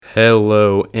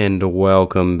Hello and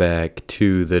welcome back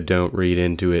to the Don't Read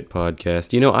Into It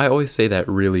podcast. I always say that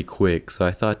really quick, so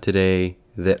I thought today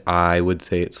that I would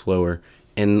say it slower.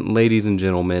 And ladies and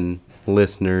gentlemen,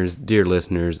 listeners, dear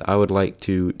listeners, I would like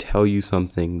to tell you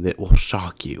something that will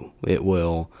shock you. It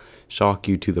will shock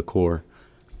you to the core.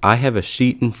 I have a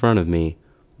sheet in front of me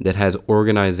that has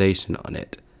organization on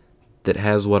it, that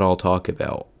has what I'll talk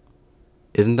about.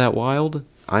 Isn't that wild?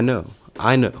 I know.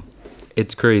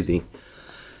 It's crazy.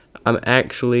 I'm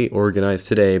actually organized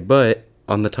today, but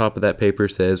on the top of that paper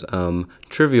says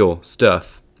trivial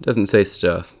stuff. It doesn't say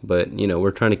stuff, but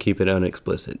we're trying to keep it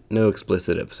unexplicit. No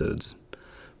explicit episodes.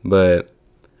 But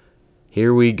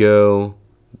here we go.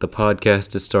 The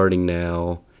podcast is starting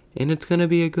now, and it's going to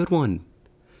be a good one.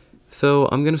 So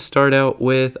I'm going to start out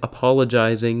with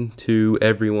apologizing to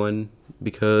everyone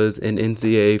because in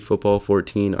NCAA football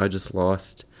 14, I just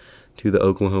lost to the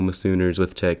Oklahoma Sooners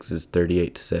with Texas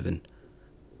 38-7.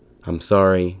 I'm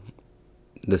sorry.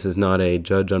 This is not a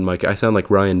judge on my... I sound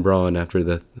like Ryan Braun after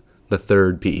the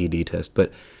third PED test.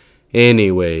 But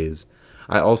anyways,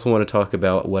 I also want to talk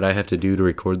about what I have to do to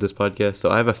record this podcast.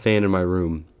 So I have a fan in my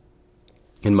room,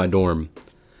 in my dorm.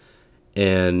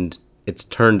 And it's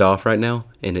turned off right now.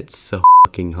 And it's so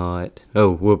fucking hot.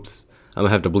 Oh, whoops. I'm going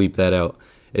to have to bleep that out.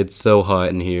 It's so hot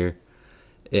in here.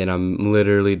 And I'm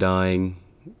literally dying.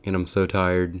 And I'm so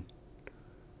tired.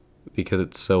 Because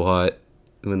it's so hot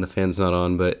when the fan's not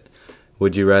on. But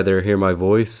would you rather hear my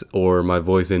voice or my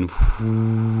voice in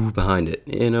behind it?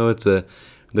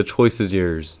 The choice is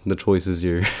yours. The choice is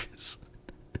yours.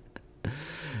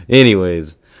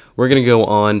 Anyways, we're going to go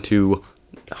on to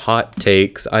hot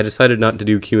takes. I decided not to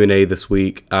do Q&A this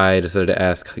week. I decided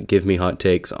to give me hot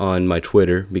takes on my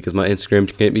Twitter because my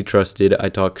Instagram can't be trusted. I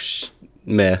talk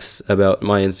mess about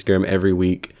my Instagram every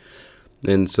week.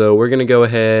 And so we're going to go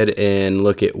ahead and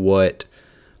look at what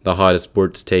the hottest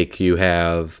sports take you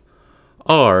have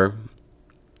are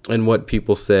and what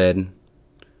people said.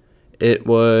 It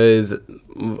was...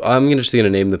 I'm just going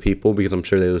to name the people because I'm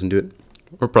sure they listen to it.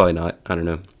 Or probably not. I don't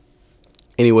know.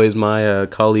 Anyways, my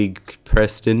colleague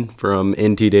Preston from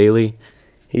NT Daily,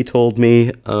 he told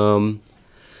me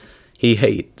he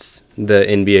hates the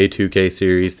NBA 2K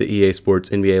series. The EA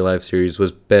Sports NBA Live series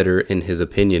was better in his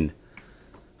opinion.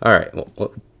 All right.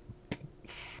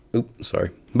 Oops,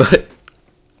 sorry. But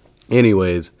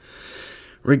anyways,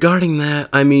 regarding that,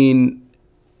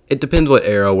 it depends what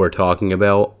era we're talking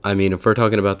about. If we're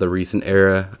talking about the recent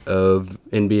era of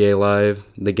NBA Live,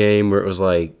 the game where it was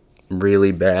like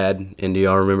really bad, and do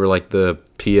y'all remember like the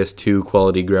PS2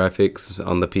 quality graphics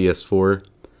on the PS4?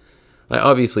 Like,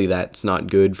 obviously that's not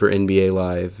good for NBA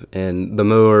Live, and the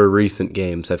more recent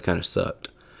games have kind of sucked.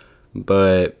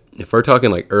 But if we're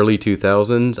talking like early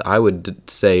 2000s, I would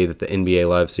say that the NBA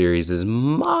Live series is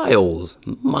miles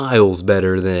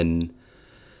better than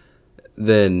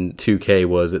 2K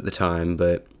was at the time.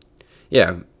 But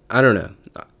yeah, I don't know.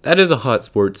 That is a hot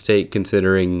sports take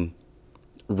considering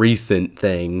recent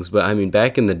things. But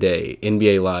back in the day,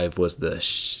 NBA Live was the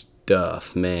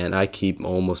stuff, man. I keep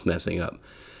almost messing up.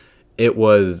 It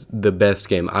was the best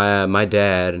game. My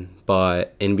dad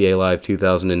bought NBA Live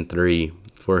 2003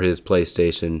 for his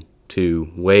PlayStation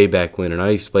 2 way back when, and I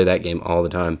used to play that game all the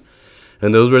time.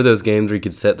 And those were those games where you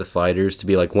could set the sliders to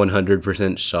be like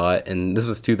 100% shot, and this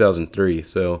was 2003,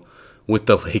 so with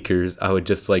the Lakers, I would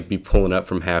just like be pulling up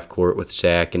from half court with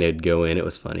Shaq, and it'd go in. It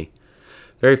was funny.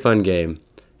 Very fun game.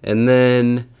 And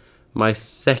then my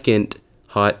second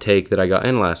hot take that I got,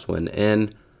 and last one,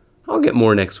 and I'll get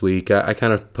more next week. I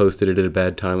kind of posted it at a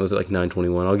bad time. It was at like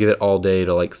 9:21. I'll give it all day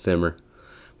to like simmer.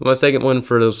 My second one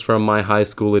was from my high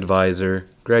school advisor,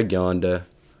 Greg Yonda.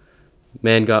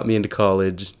 Man got me into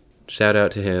college. Shout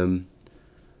out to him.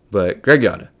 But Greg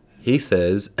Yonda, he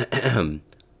says,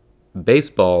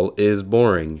 baseball is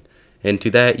boring. And to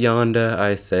that, Yonda,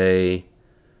 I say,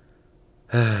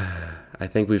 I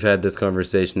think we've had this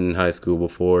conversation in high school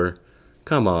before.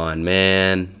 Come on,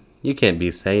 man. You can't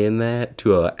be saying that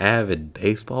to an avid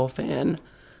baseball fan.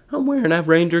 I'm wearing a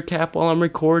Ranger cap while I'm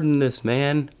recording this,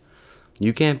 man.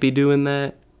 You can't be doing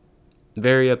that.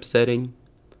 Very upsetting.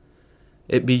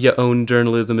 It be your own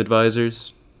journalism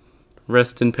advisors.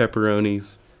 Rest in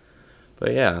pepperonis.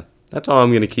 But yeah, that's all I'm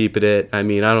going to keep it at. I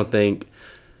don't think...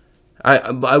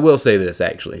 I will say this,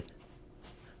 actually.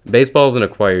 Baseball's an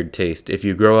acquired taste. If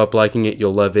you grow up liking it,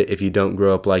 you'll love it. If you don't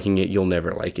grow up liking it, you'll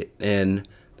never like it. And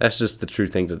that's just the true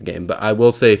things of the game. But I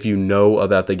will say if you know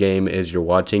about the game as you're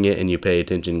watching it and you pay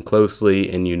attention closely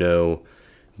and you know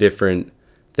different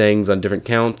things on different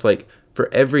counts, like for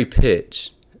every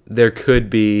pitch, there could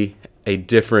be a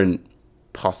different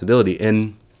possibility.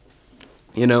 And,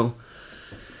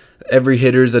 Every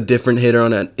hitter's a different hitter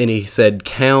on any said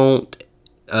count.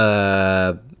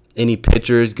 Any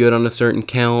pitcher is good on a certain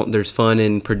count. There's fun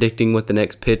in predicting what the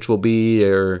next pitch will be,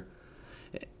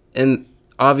 and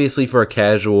obviously for a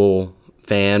casual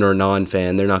fan or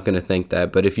non-fan, they're not going to think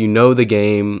that. But if you know the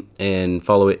game and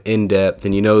follow it in depth,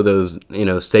 and you know those,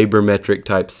 sabermetric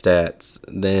type stats,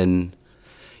 then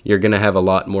you're going to have a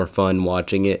lot more fun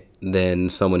watching it than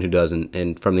someone who doesn't.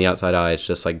 And from the outside eye, it's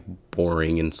just like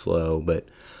boring and slow. But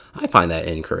I find that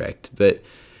incorrect. But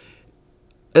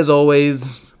as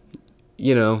always,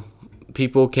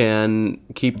 people can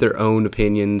keep their own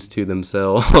opinions to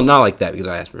themselves. Well, not like that because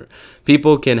I asked for it.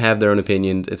 People can have their own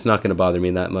opinions. It's not going to bother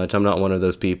me that much. I'm not one of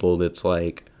those people that's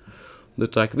like,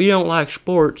 if you don't like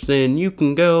sports, then you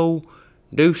can go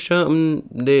do something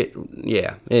that,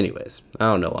 yeah. Anyways, I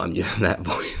don't know why I'm using that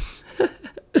voice.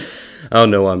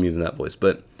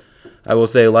 But I will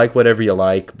say, like whatever you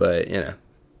like, but,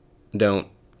 don't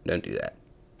do that.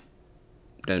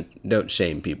 Don't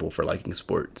shame people for liking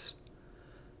sports.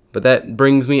 But that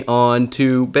brings me on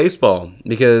to baseball,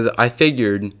 because I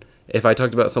figured if I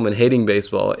talked about someone hating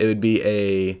baseball, it would be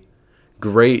a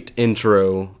great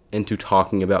intro into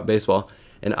talking about baseball.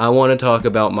 And I want to talk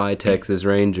about my Texas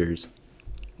Rangers.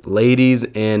 Ladies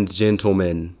and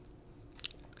gentlemen,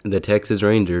 the Texas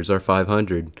Rangers are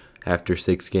 500 after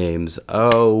 6 games.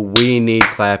 Oh, we need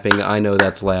clapping. I know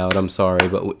that's loud. I'm sorry,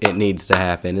 but it needs to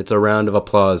happen. It's a round of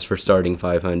applause for starting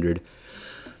 500.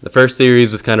 The first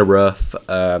series was kind of rough.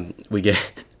 We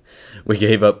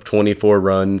gave up 24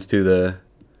 runs to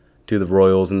the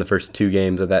Royals in the first 2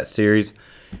 games of that series.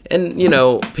 And,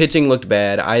 pitching looked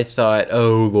bad. I thought,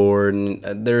 oh, Lord. And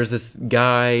there's this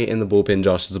guy in the bullpen,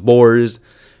 Josh Zabours.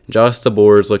 Josh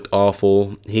Zabours looked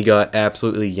awful. He got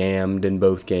absolutely yammed in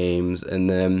both games. And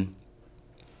then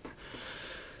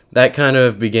that kind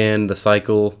of began the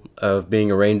cycle of being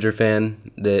a Ranger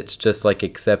fan that's just like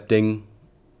accepting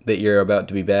that you're about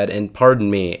to be bad. And pardon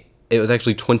me, it was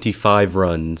actually 25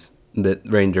 runs that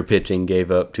Ranger pitching gave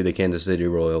up to the Kansas City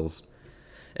Royals.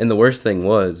 And the worst thing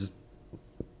was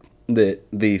that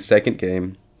the second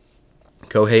game,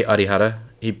 Kohei Arihara,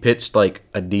 he pitched like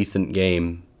a decent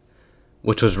game,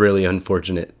 which was really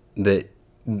unfortunate that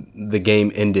the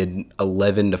game ended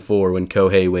 11-4 when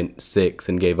Kohei went 6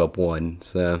 and gave up 1.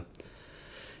 So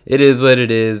it is what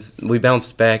it is. We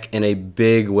bounced back in a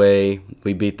big way.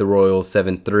 We beat the Royals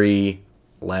 7-3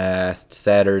 last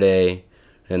Saturday.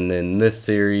 And then this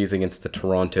series against the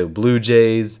Toronto Blue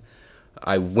Jays,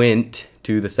 I went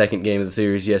to the second game of the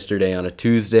series yesterday on a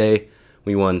Tuesday.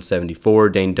 We won 74.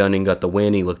 Dane Dunning got the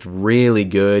win. He looked really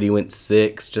good. He went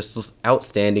 6. Just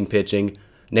outstanding pitching.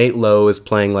 Nate Lowe is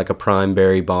playing like a prime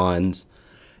Barry Bonds.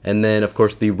 And then, of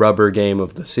course, the rubber game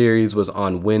of the series was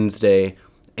on Wednesday.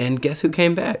 And guess who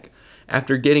came back?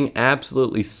 After getting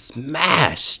absolutely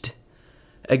smashed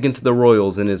against the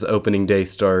Royals in his opening day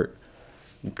start,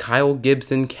 Kyle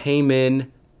Gibson came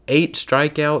in, 8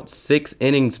 strikeouts, 6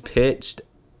 innings pitched.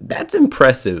 That's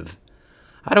impressive.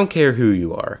 I don't care who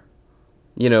you are.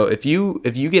 If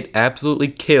you get absolutely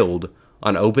killed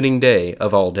on opening day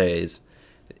of all days,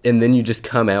 and then you just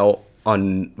come out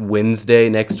on Wednesday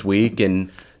next week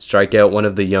and strike out one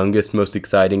of the youngest, most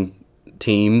exciting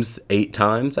teams 8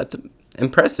 times, that's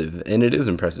impressive, and it is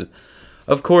impressive.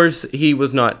 Of course, he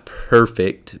was not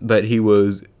perfect, but he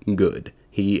was good.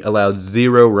 He allowed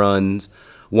 0 runs.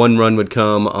 1 run would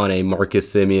come on a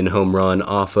Marcus Semien home run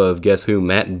off of, guess who,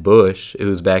 Matt Bush,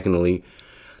 who's back in the league.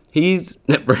 He's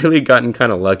really gotten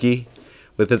kind of lucky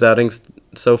with his outings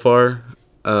so far.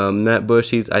 Matt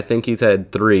Bush, I think he's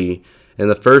had 3. And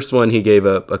the first one he gave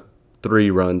up 3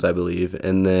 runs, I believe.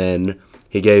 And then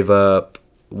he gave up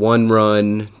 1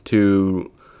 run to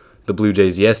the Blue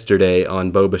Jays yesterday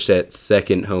on Bo Bichette's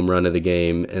second home run of the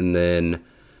game. And then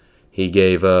he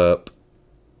gave up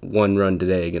 1 run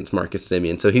today against Marcus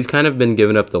Semien. So he's kind of been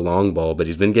giving up the long ball, but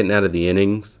he's been getting out of the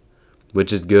innings,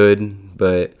 which is good.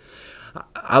 But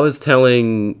I was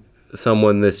telling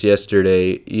someone this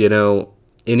yesterday,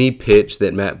 any pitch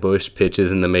that Matt Bush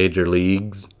pitches in the major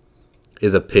leagues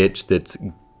is a pitch that's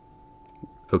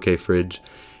okay, fridge.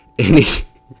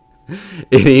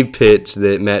 Any pitch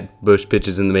that Matt Bush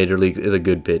pitches in the major leagues is a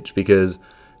good pitch, because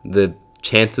the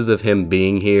chances of him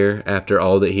being here after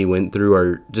all that he went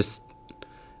through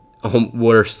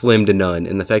were slim to none.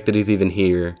 And the fact that he's even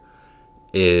here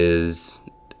is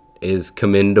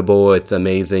commendable. It's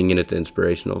amazing, and it's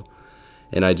inspirational.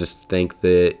 And I just think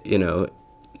that,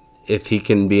 if he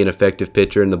can be an effective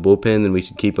pitcher in the bullpen, then we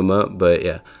should keep him up. But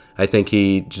yeah, I think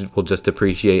he will just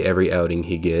appreciate every outing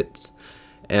he gets.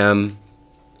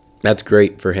 That's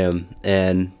great for him,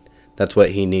 and that's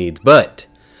what he needs. But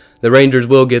the Rangers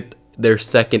will get their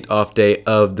second off day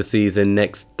of the season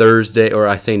next Thursday, or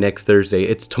I say next Thursday,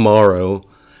 it's tomorrow,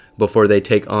 before they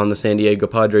take on the San Diego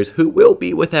Padres, who will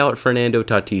be without Fernando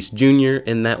Tatis Jr.,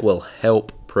 and that will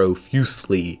help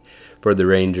profusely for the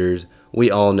Rangers. We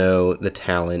all know the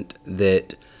talent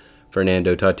that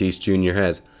Fernando Tatis Jr.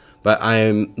 has. But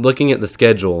I'm looking at the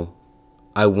schedule.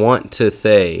 I want to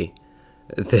say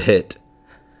that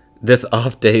this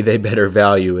off day, they better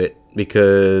value it,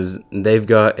 because they've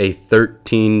got a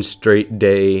 13 straight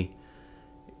day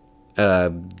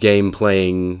game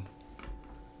playing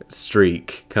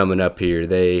streak coming up here.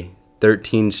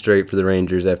 13 straight for the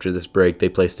Rangers after this break. They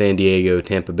play San Diego,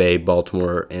 Tampa Bay,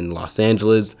 Baltimore, and Los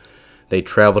Angeles. They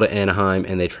travel to Anaheim,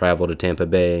 and they travel to Tampa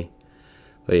Bay.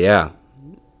 But yeah,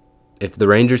 if the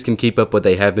Rangers can keep up what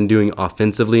they have been doing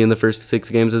offensively in the first 6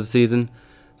 games of the season,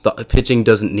 the pitching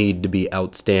doesn't need to be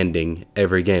outstanding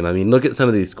every game. I mean, look at some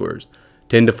of these scores.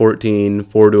 10-14,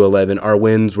 4-11. Our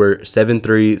wins were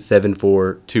 7-3,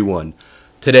 7-4, 2-1.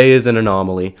 Today is an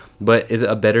anomaly, but is it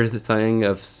a better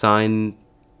sign?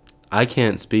 I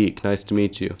can't speak. Nice to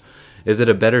meet you. Is it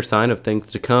a better sign of things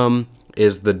to come?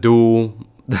 Is the dual,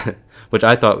 which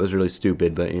I thought was really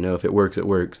stupid, but if it works, it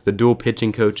works. The dual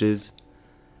pitching coaches,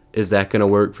 is that going to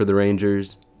work for the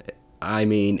Rangers? I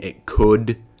mean, it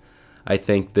could. I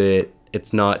think that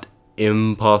it's not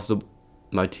impossible.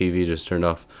 My TV just turned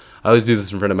off. I always do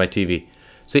this in front of my TV.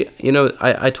 See,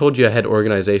 I told you I had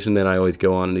organization, then I always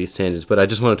go on these tangents, but I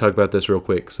just want to talk about this real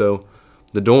quick. So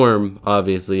the dorm,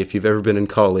 obviously, if you've ever been in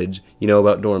college, you know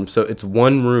about dorms. So it's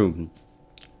one room.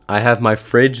 I have my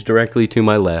fridge directly to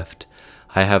my left.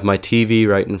 I have my TV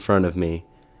right in front of me.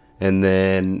 And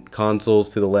then consoles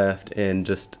to the left and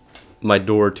just my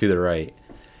door to the right.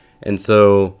 And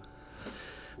so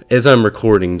as I'm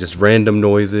recording, just random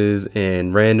noises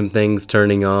and random things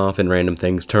turning off and random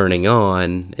things turning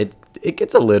on, it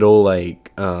gets a little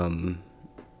like, I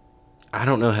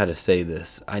don't know how to say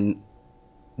this.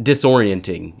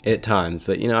 Disorienting at times,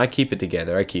 but I keep it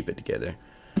together.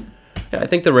 Yeah, I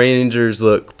think the Rangers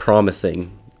look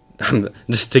promising.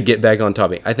 Just to get back on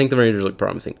topic, I think the Rangers look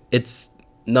promising. It's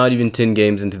not even 10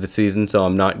 games into the season, so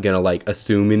I'm not going to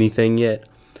assume anything yet.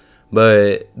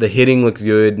 But the hitting looks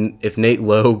good. If Nate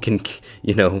Lowe can,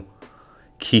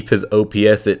 keep his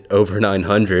OPS at over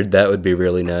 900, that would be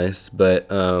really nice.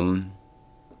 But other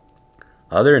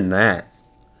than that,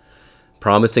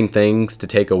 promising things to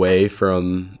take away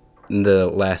from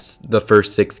the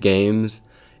first 6 games.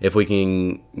 If we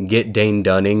can get Dane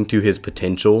Dunning to his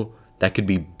potential, that could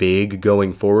be big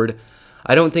going forward.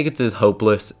 I don't think it's as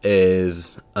hopeless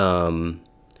as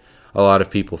a lot of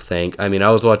people think. I mean, I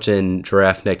was watching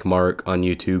Giraffe Neck Mark on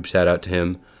YouTube. Shout out to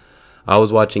him. I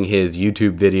was watching his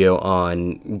YouTube video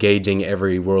on gauging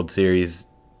every World Series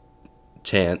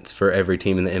chance for every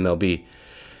team in the MLB.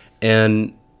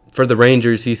 And for the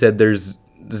Rangers, he said there's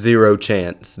 0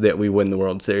 chance that we win the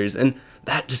World Series. And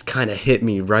that just kind of hit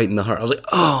me right in the heart. I was like,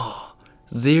 oh,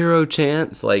 0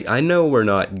 chance? I know we're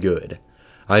not good.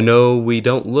 I know we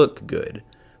don't look good.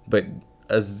 But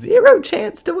a 0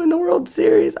 chance to win the World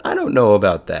Series? I don't know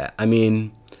about that. I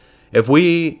mean,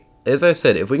 as I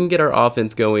said, if we can get our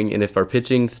offense going and if our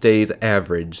pitching stays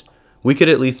average, we could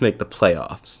at least make the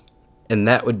playoffs. And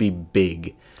that would be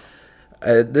big.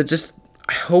 I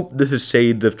hope this is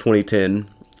shades of 2010.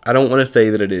 I don't want to say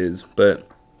that it is, but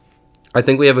I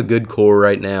think we have a good core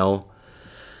right now.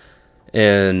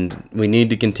 And we need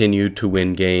to continue to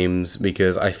win games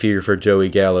because I fear for Joey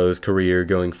Gallo's career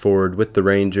going forward with the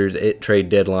Rangers at trade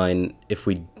deadline if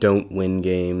we don't win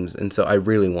games. And so I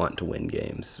really want to win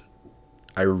games.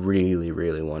 I really,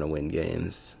 really want to win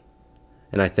games.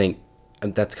 And I think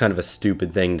that's kind of a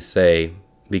stupid thing to say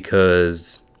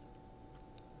because,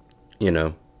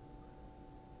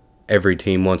 every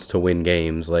team wants to win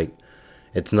games.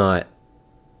 It's not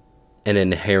an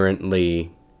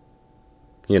inherently,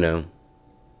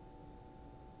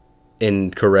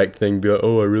 incorrect thing to be like,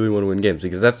 oh, I really want to win games,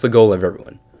 because that's the goal of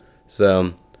everyone.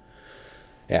 So,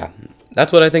 yeah,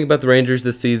 that's what I think about the Rangers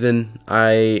this season.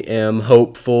 I am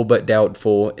hopeful but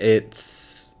doubtful.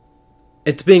 It's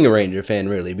being a Ranger fan,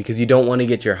 really, because you don't want to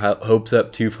get your hopes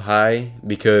up too high,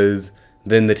 because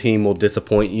then the team will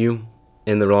disappoint you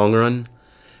in the long run.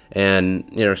 And,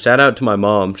 shout out to my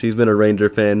mom. She's been a Ranger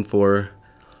fan for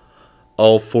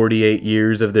all 48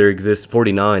 years of their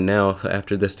 49 now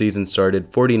after this season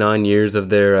started, 49 years of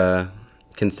their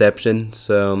conception.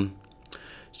 So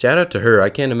shout out to her. I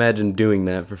can't imagine doing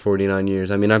that for 49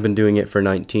 years. I mean, I've been doing it for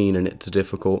 19 and it's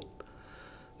difficult.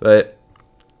 But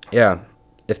yeah,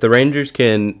 if the Rangers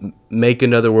can make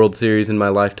another World Series in my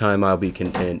lifetime, I'll be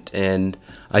content. And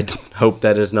I hope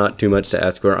that is not too much to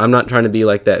ask for. I'm not trying to be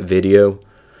like that video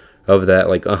of that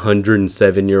like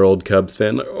 107-year-old Cubs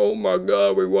fan. Like, oh my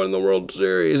God, we won the World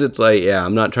Series. It's like, yeah,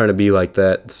 I'm not trying to be like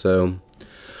that. So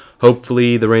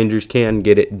hopefully the Rangers can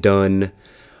get it done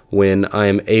when I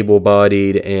am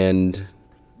able-bodied and,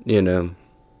 an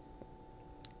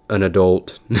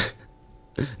adult,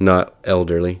 not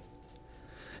elderly.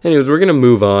 Anyways, we're going to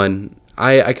move on.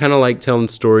 I kind of like telling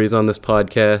stories on this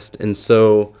podcast, and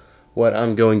so what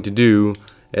I'm going to do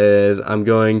is I'm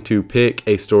going to pick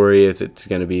a story. It's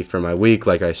going to be for my week,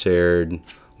 like I shared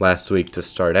last week to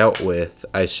start out with.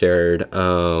 I shared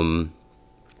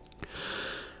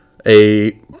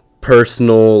a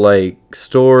personal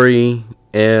story,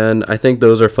 and I think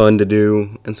those are fun to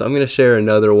do. And so I'm going to share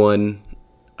another one.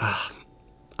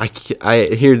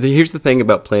 Here's the thing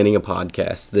about planning a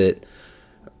podcast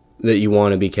that you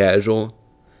want to be casual,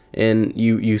 and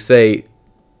you say,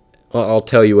 I'll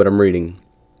tell you what I'm reading.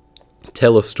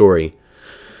 Tell a story.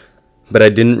 But I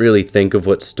didn't really think of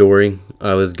what story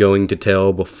I was going to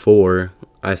tell before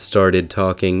I started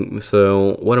talking.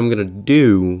 So what I'm going to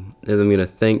do is I'm going to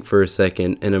think for a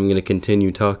second, and I'm going to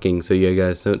continue talking so you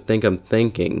guys don't think I'm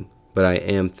thinking, but I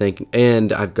am thinking.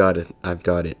 And I've got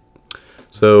it.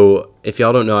 So if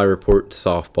y'all don't know, I report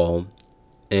softball.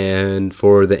 And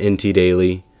for the NT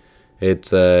Daily,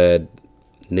 it's the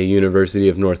University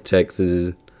of North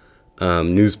Texas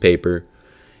newspaper.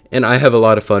 And I have a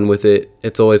lot of fun with it.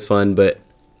 It's always fun, but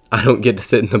I don't get to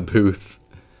sit in the booth.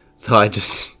 So I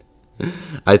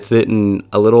sit in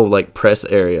a little press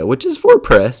area, which is for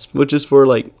press, which is for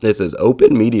it says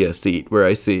open media seat where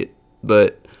I see it.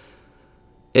 But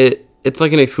it's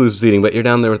like an exclusive seating, but you're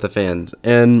down there with the fans.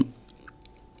 And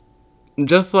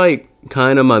just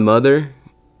kind of my mother,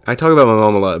 I talk about my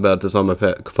mom a lot about this on my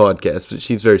podcast, but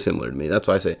she's very similar to me. That's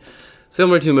why I say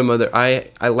similar to my mother. I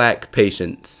lack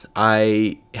patience.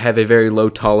 I have a very low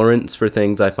tolerance for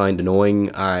things I find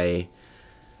annoying. I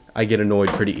get annoyed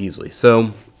pretty easily.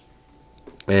 So,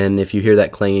 and if you hear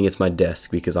that clanging, it's my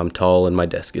desk because I'm tall and my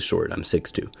desk is short. I'm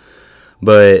 6'2".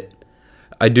 But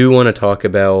I do want to talk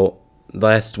about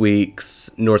last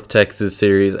week's North Texas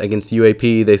series against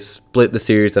UAP. They split the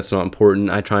series. That's not important.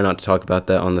 I try not to talk about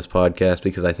that on this podcast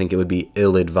because I think it would be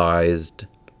ill-advised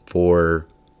for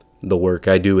the work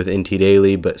I do with NT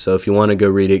Daily. But so if you want to go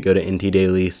read it, go to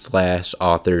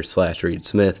ntdaily/author/Reed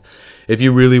Smith. If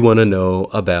you really want to know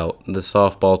about the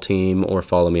softball team, or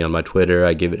follow me on my Twitter,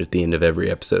 I give it at the end of every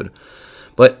episode.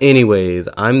 But anyways,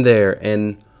 I'm there,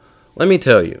 and let me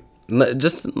tell you,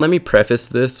 let me preface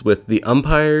this with the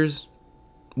umpires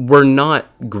were not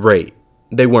great.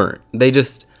 They weren't. They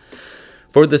just,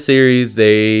 for the series,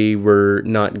 they were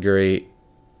not great,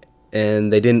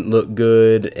 and they didn't look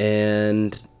good,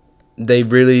 and they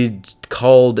really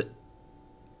called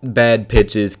bad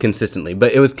pitches consistently.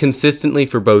 But it was consistently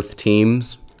for both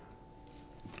teams.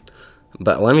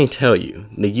 But let me tell you,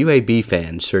 the UAB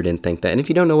fans sure didn't think that. And if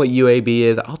you don't know what UAB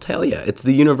is, I'll tell you. It's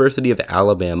the University of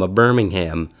Alabama,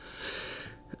 Birmingham.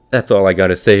 That's all I got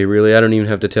to say, really. I don't even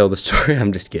have to tell the story.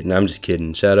 I'm just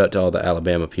kidding. Shout out to all the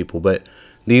Alabama people. But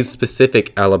these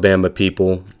specific Alabama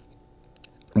people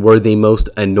were the most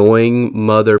annoying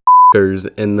motherfuckers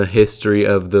in the history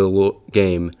of the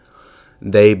game.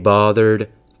 They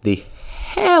bothered the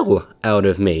hell out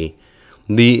of me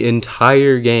the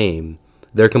entire game.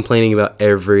 They're complaining about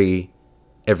every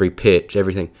pitch,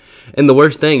 everything. And the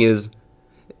worst thing is,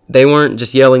 they weren't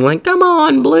just yelling come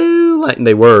on, Blue, like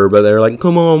they were, but they were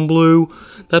come on, Blue,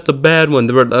 that's a bad one.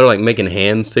 They're making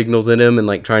hand signals at him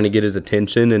and trying to get his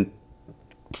attention. And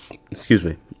excuse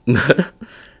me,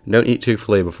 don't eat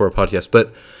Chick-fil-A before a podcast,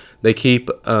 but they keep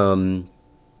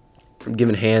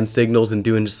giving hand signals and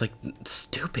doing just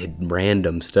stupid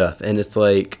random stuff. And it's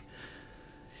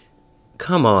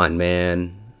come on,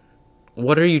 man,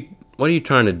 what are you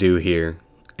trying to do here?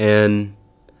 And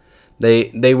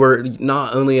They were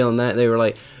not only on that, they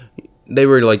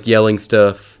were yelling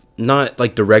stuff, not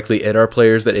directly at our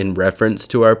players, but in reference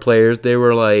to our players. They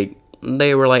were like,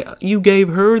 you gave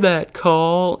her that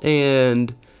call,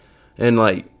 and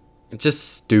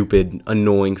just stupid,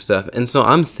 annoying stuff. And so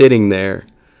I'm sitting there,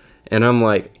 and I'm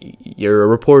like, you're a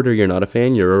reporter, you're not a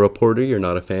fan. You're a reporter, you're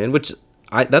not a fan. Which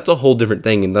that's a whole different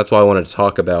thing, and that's why I wanted to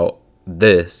talk about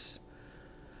this.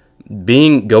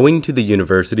 Going to the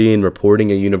university and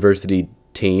reporting a university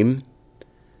team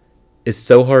is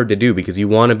so hard to do because you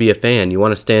want to be a fan. You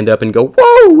want to stand up and go,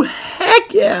 whoa,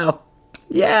 heck yeah.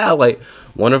 Yeah,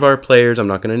 one of our players, I'm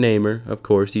not going to name her, of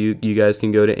course. You guys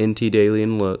can go to NT Daily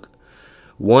and look.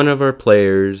 One of our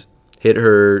players hit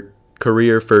her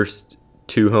career first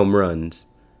 2 home runs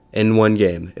in one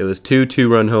game. It was 2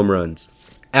 2-run home runs.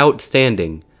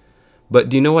 Outstanding. But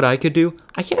do you know what I could do?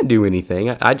 I can't do anything.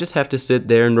 I just have to sit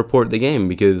there and report the game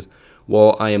because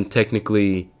while I am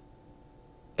technically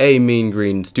a Mean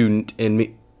Green student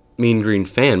and Mean Green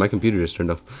fan, my computer just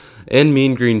turned off, and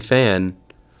Mean Green fan,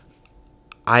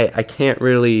 I can't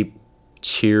really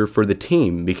cheer for the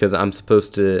team because I'm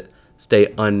supposed to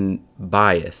stay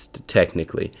unbiased,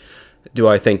 technically. Do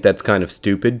I think that's kind of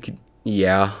stupid?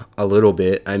 Yeah, a little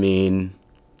bit. I mean,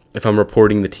 if I'm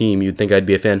reporting the team, you'd think I'd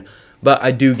be a fan. But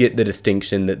I do get the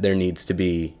distinction that there needs to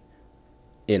be,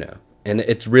 and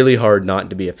it's really hard not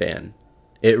to be a fan.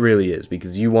 It really is,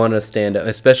 because you want to stand up,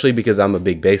 especially because I'm a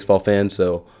big baseball fan,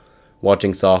 so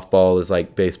watching softball is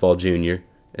like baseball junior.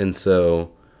 And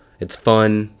so it's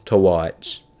fun to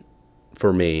watch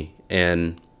for me.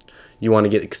 And you want to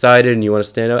get excited and you want to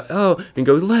stand up, and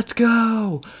go, let's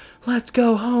go,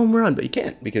 home run. But you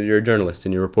can't because you're a journalist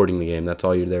and you're reporting the game. That's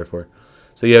all you're there for.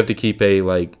 So you have to keep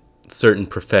a certain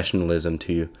professionalism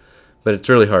to you. But it's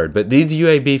really hard. But these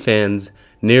UAB fans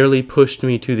nearly pushed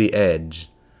me to the edge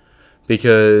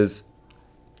because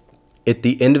at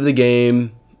the end of the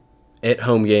game, at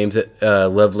home games at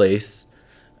Lovelace,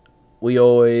 we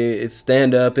always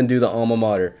stand up and do the alma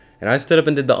mater. And I stood up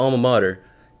and did the alma mater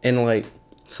and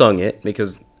sung it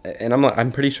and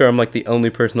I'm pretty sure I'm the only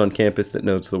person on campus that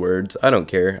knows the words. I don't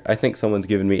care. I think someone's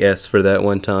given me S for that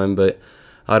one time, but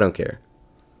I don't care.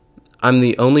 I'm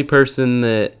the only person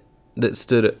that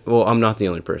stood. Well, I'm not the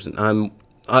only person. I'm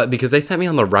because they sat me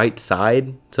on the right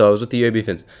side, so I was with the UAB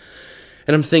fans,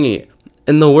 and I'm singing it.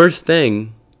 And the worst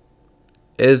thing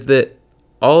is that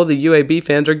all the UAB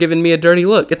fans are giving me a dirty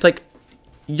look. It's like,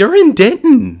 you're in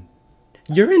Denton.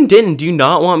 You're in Denton. Do you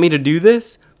not want me to do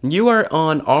this? You are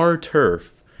on our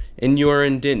turf, and you are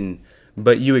in Denton,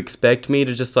 but you expect me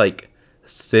to just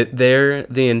sit there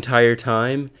the entire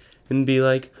time and be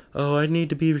like, oh, I need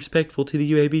to be respectful to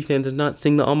the UAB fans and not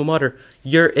sing the alma mater.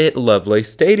 You're at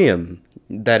Lovelace Stadium.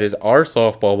 That is our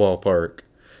softball ballpark.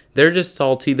 They're just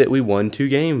salty that we won 2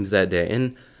 games that day.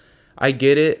 And I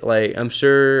get it. I'm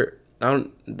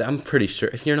pretty sure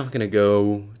if you're not going to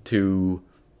go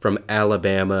from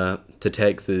Alabama to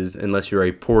Texas unless you're a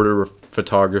reporter,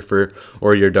 photographer,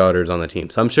 or your daughter's on the team.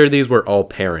 So I'm sure these were all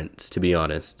parents, to be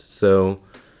honest. So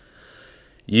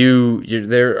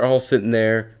they're all sitting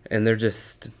there and they're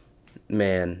just,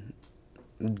 man,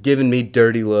 giving me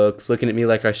dirty looks, looking at me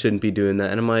like I shouldn't be doing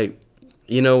that. And I'm like,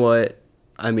 you know what?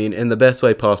 I mean, in the best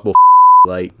way possible,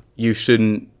 you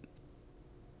shouldn't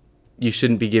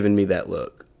be giving me that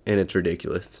look. And it's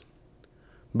ridiculous.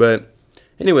 But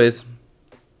anyways,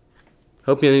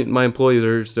 hope my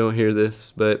employers don't hear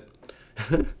this, but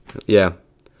yeah.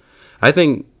 I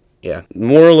think,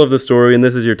 moral of the story, and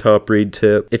this is your top read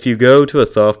tip. If you go to a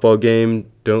softball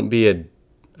game, don't be a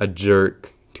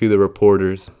jerk to the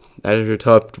reporters. That is your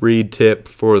top read tip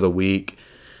for the week.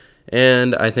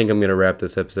 And I think I'm going to wrap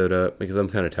this episode up because I'm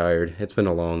kind of tired. It's been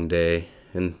a long day.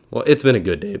 And, well, it's been a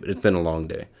good day, but it's been a long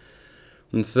day.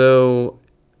 And so,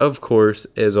 of course,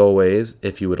 as always,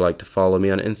 if you would like to follow me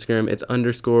on Instagram, it's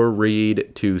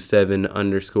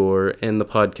 _read27_ and the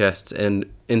podcast's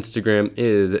and Instagram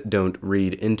is Don't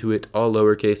Read Into It, all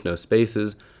lowercase, no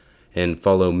spaces. And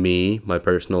follow me, my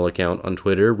personal account on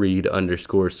Twitter,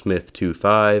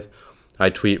 read_smith25. I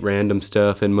tweet random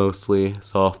stuff and mostly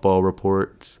softball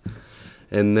reports.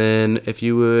 And then if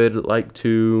you would like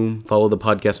to follow the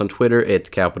podcast on Twitter, it's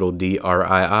capital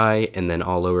DRII and then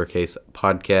all lowercase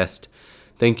podcast.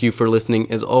 Thank you for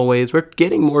listening. As always, we're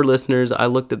getting more listeners. I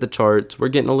looked at the charts. We're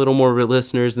getting a little more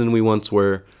listeners than we once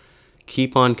were.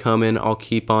 Keep on coming. I'll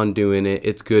keep on doing it.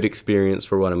 It's good experience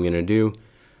for what I'm going to do.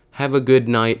 Have a good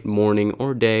night, morning,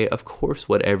 or day. Of course,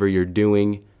 whatever you're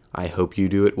doing, I hope you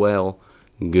do it well.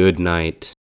 Good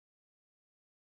night.